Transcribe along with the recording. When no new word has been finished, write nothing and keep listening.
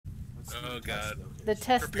Oh god. The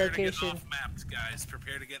test Prepare location. To get off-mapped, guys.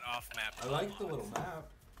 Prepare to get off-mapped. I like the little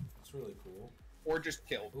map. It's really cool. Or just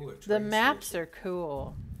kill. Ooh, The maps are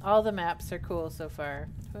cool. All the maps are cool so far.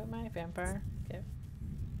 Who am I? Vampire? Okay.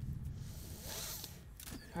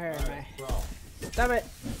 Where am I? Well. Stop it!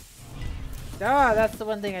 Oh, that's the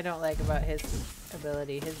one thing I don't like about his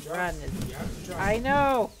ability. His run is... I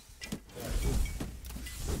know!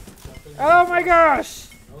 Oh my gosh!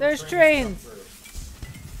 There's trains!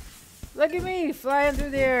 Look at me flying through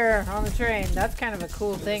the air on the train. That's kind of a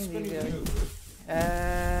cool thing to do.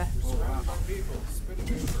 Hey,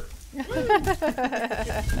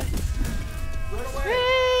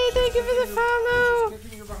 thank you for the follow!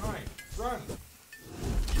 Run!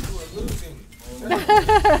 You are losing.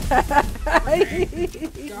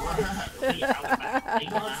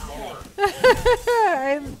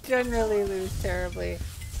 I generally lose terribly.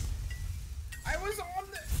 I was on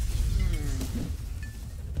the...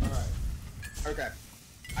 Alright. Okay.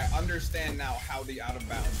 I understand now how the out of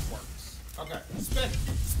bounds works. Okay. Spin!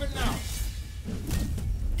 Spin now!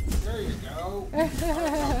 There you go.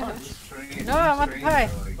 No, I want the pie.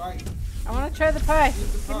 I want to try the pie.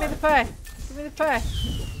 Give me the pie. Give me the pie.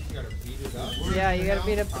 You gotta beat it up. Yeah, you gotta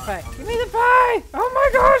beat up the pie. Give me the pie! Oh my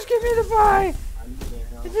gosh, give me the pie!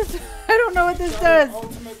 I don't know what this does.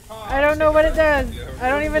 I don't know what it does. I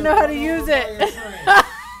don't even know how to use it. You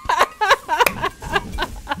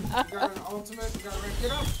got an ultimate. You gotta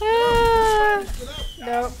get up. Get up.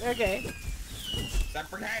 Nope. Okay.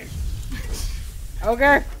 Separate.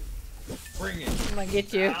 Ogre. Bring it. I'm gonna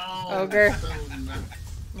get you, Ogre. I'm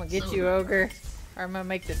gonna get you, Ogre. Or I'm gonna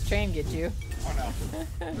make this train get you. Oh no.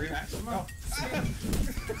 Rematch. No.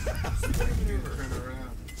 Turn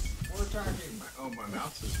around. We're attacking. Oh, my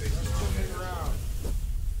mouse is facing the wrong way.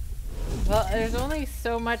 Well, there's only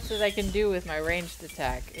so much that I can do with my ranged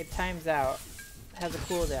attack. It times out. It has a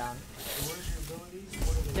cooldown. Where's your abilities?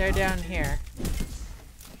 What are They're down here.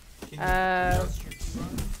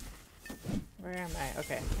 Where am I?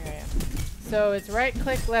 Okay, here I am. So it's right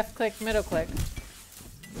click, left click, middle click.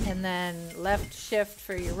 And then left shift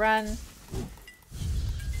for your run.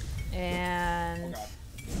 And I'm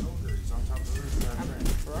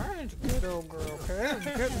trying to get Ogre, okay? I'm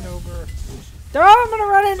getting Ogre. Oh, I'm gonna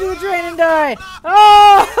run into the train and die!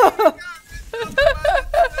 Oh!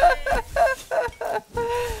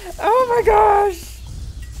 Oh my gosh!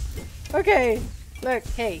 Okay, look,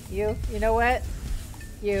 hey, you know what?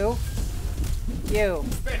 You.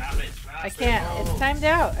 I can't. It's timed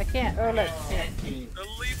out. I can't. Oh, look. Here. The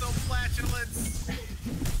lethal flatulence.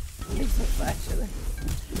 Lethal flatulence.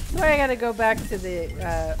 That's why I gotta go back to the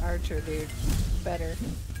archer dude. Better.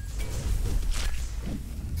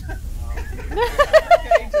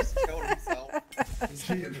 He just killed himself. This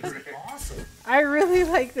is awesome. I really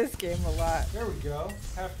like this game a lot. There we go.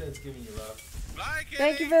 Half Dead's giving you love. Bye, Kitty.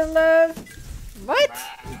 Thank you for the love. What?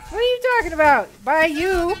 What are you talking about? Bye,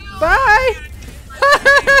 you. Bye.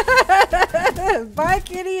 Bye,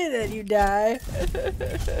 kitty, and then you die.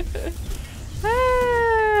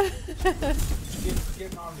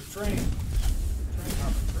 Getting on the train. Train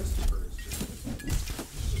off of Christopher is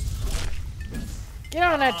just... Get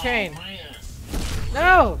on that train.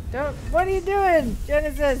 No, don't. What are you doing,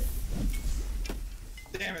 Genesis?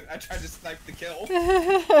 Damn it, I tried to snipe the kill.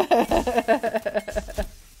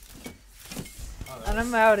 And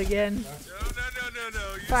I'm out again.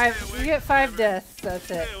 No. You get 5 deaths.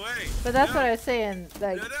 That's it. But that's what I was saying.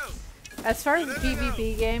 Like, No. as far as the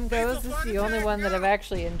PvP game goes, this is the only one that I've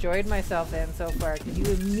actually enjoyed myself in so far. Because you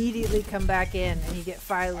immediately come back in and you get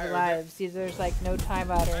 5 lives. There's like no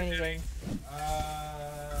timeout or anything. I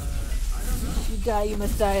don't know. You die, you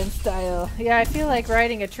must die in style. Yeah, I feel like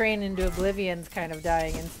riding a train into Oblivion's kind of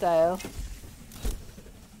dying in style.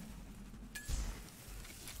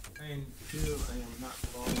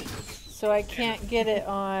 So I can't get it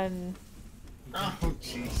on... Oh,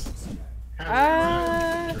 jeez.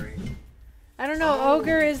 I don't know.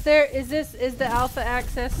 Ogre, is the alpha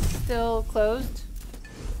access still closed?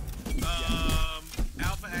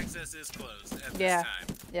 Alpha access is closed at Yeah. this time.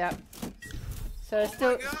 Yep. So it's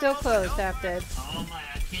still closed, Half Dead. Oh my,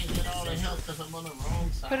 I can't get all the health because I'm on the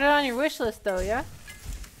wrong side. Put it on your wish list though, yeah?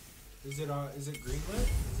 Is it greenlit?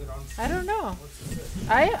 Is it on Steam? I don't know. What's it?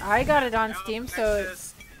 I got it on Alpha Steam, so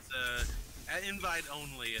access is invite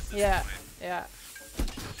only at this yeah, point. yeah.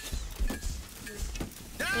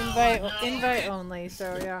 No, Invite only,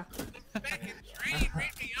 so yeah. Fucking train ran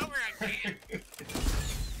me over again.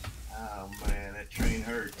 Oh man, that train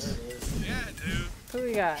hurts. There it is. Yeah, dude. Who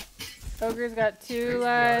we got? Ogre's got 2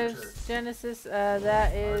 lives. Archer. Genesis,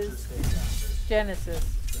 that is Archer stays after. Genesis.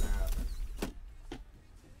 It's gonna happen.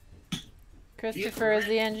 Christopher is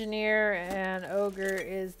the engineer, and Ogre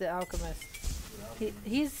is the alchemist.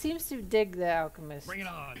 He seems to dig the alchemist. Bring it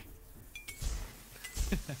on.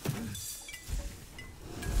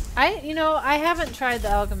 I haven't tried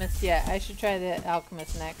the alchemist yet. I should try the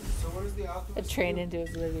alchemist next. So what is the A alchemist? train into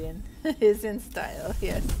oblivion is in style.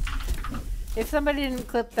 Yes. If somebody didn't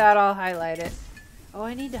clip that, I'll highlight it. Oh,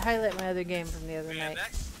 I need to highlight my other game from the other Man, night.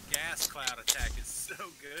 that gas cloud attack is so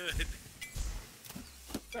good.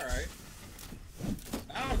 It's alright.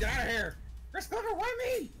 Oh, get out of here! Christopher, why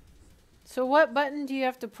me? So what button do you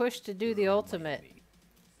have to push to do the ultimate?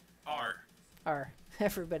 R. R.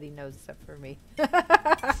 Everybody knows except for me.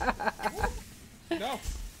 No.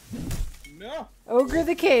 No. Ogre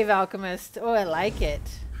the Cave Alchemist. Oh, I like it.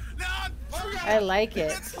 No, I like it.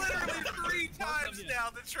 that's literally 3 times now.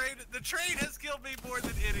 The train has killed me more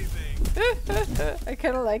than anything. I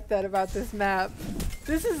kind of like that about this map.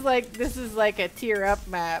 This is like a tier up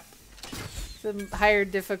map. It's a higher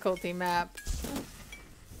difficulty map.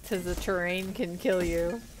 Because the terrain can kill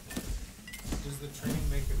you. Does the train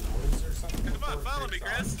make a noise or something? Come on, before it follow me,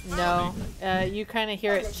 takes Chris. off? No, you kind of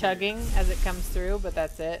hear it chugging as it comes through, but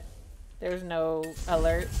that's it. There's no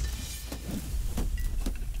alert.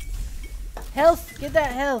 Health! Get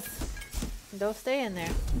that health! Don't stay in there.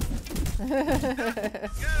 Get on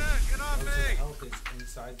The me. health is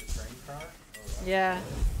inside the train car? Oh, wow. Yeah.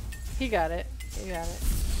 He got it. He got it.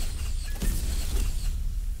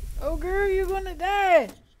 Ogre, you're gonna die!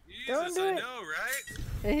 Don't Jesus, do I it. know,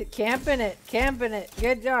 right? Camping it. Camping it.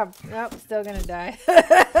 Good job. Nope, still gonna die.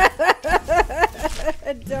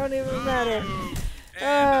 It don't even matter. And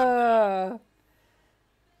Oh.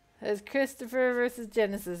 It's Christopher versus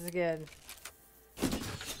Genesis again.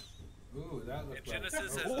 Ooh, that looked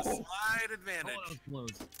Genesis like... has a slight Oh, advantage. that was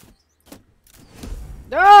close.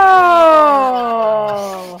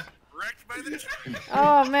 Oh! Wrecked by the train.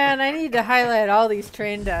 Oh man, I need to highlight all these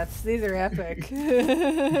train deaths. These are epic.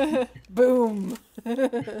 Boom.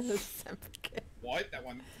 What? That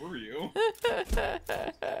one through you?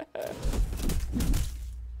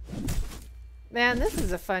 Man, this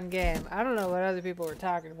is a fun game. I don't know what other people were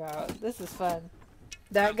talking about. This is fun.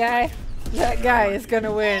 That guy is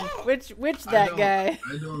gonna win. Which that guy?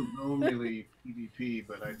 I don't normally PvP,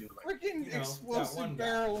 but I do like. Freaking You know, that one explosive guy.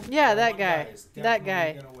 barrel. Yeah, that one guy. guy is That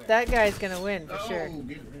guy. definitely gonna win. That guy's gonna win for Oh, sure.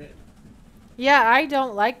 get rid. Yeah, I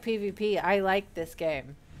don't like PvP. I like this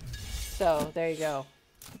game. So there you go.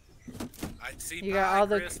 I see. You got all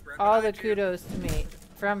the Chris, right all the behind you. kudos to me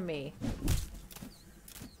from me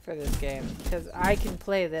for this game because I can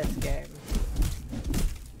play this game.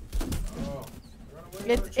 Oh, run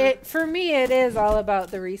away, It's Archer. for me. It is all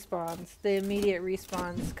about the respawns, the immediate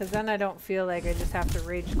respawns, because then I don't feel like I just have to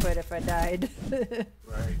rage quit if I died.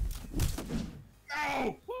 Right.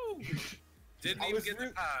 No! Didn't I even was get the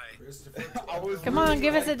re- pie. Christopher, I was Come on,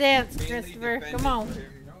 give us a dance, mainly Christopher. Come defended on. for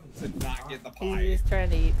him to not get the He's pie. just trying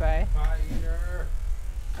to eat pie. Pie eater.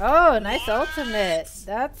 Oh, nice ultimate.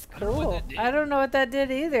 That's cool. I don't know what that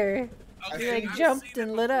did either. Okay, like, I've jumped seen it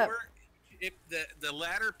and lit up. before. If the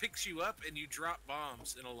ladder picks you up and you drop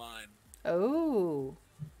bombs in a line. Oh,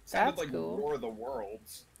 Sounded that's like cool. War of the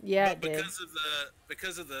Worlds. Yeah, But it did.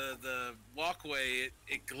 because of the walkway,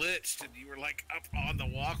 it glitched and you were like up on the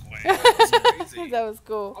walkway. That was crazy. That was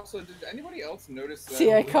cool. Also, did anybody else notice that?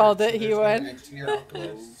 See, I called it. He There's won. an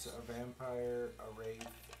alchemist, a vampire, a wraith,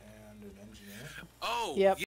 and an engineer. Oh, Yep.